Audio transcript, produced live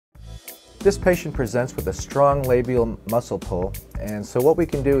This patient presents with a strong labial muscle pull, and so what we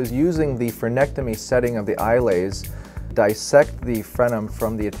can do is, using the frenectomy setting of the iLase, dissect the frenum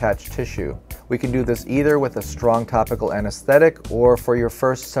from the attached tissue. We can do this either with a strong topical anesthetic, or for your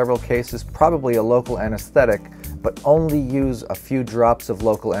first several cases, probably a local anesthetic, but only use a few drops of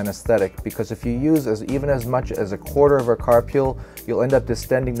local anesthetic, because if you use even as much as a quarter of a carpule, you'll end up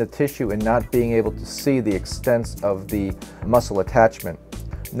distending the tissue and not being able to see the extent of the muscle attachment.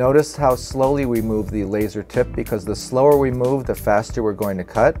 Notice how slowly we move the laser tip, because the slower we move, the faster we're going to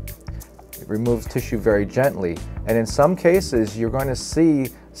cut. It removes tissue very gently, and in some cases you're going to see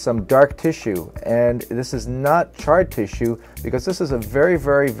some dark tissue, and this is not charred tissue because this is a very,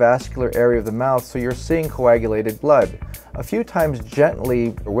 very vascular area of the mouth, so you're seeing coagulated blood. A few times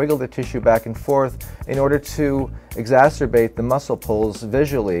gently wiggle the tissue back and forth in order to exacerbate the muscle pulls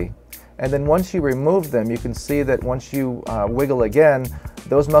visually. And then once you remove them, you can see that once you wiggle again,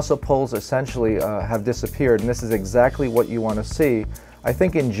 those muscle pulls essentially have disappeared, and this is exactly what you want to see. I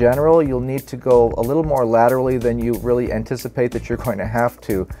think in general you'll need to go a little more laterally than you really anticipate that you're going to have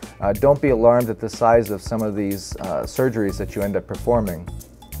to. Don't be alarmed at the size of some of these surgeries that you end up performing.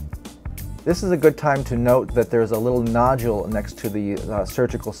 This is a good time to note that there's a little nodule next to the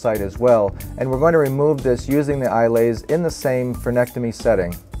surgical site as well, and we're going to remove this using the iLase in the same frenectomy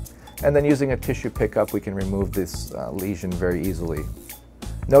setting. And then using a tissue pickup, we can remove this lesion very easily.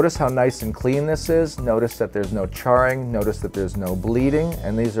 Notice how nice and clean this is. Notice that there's no charring. Notice that there's no bleeding.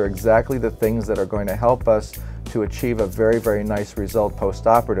 And these are exactly the things that are going to help us to achieve a very, very nice result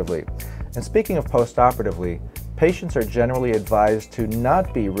post-operatively. And speaking of post-operatively, patients are generally advised to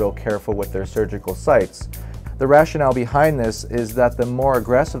not be real careful with their surgical sites. The rationale behind this is that the more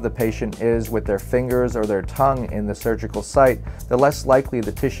aggressive the patient is with their fingers or their tongue in the surgical site, the less likely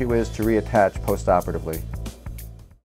the tissue is to reattach post-operatively.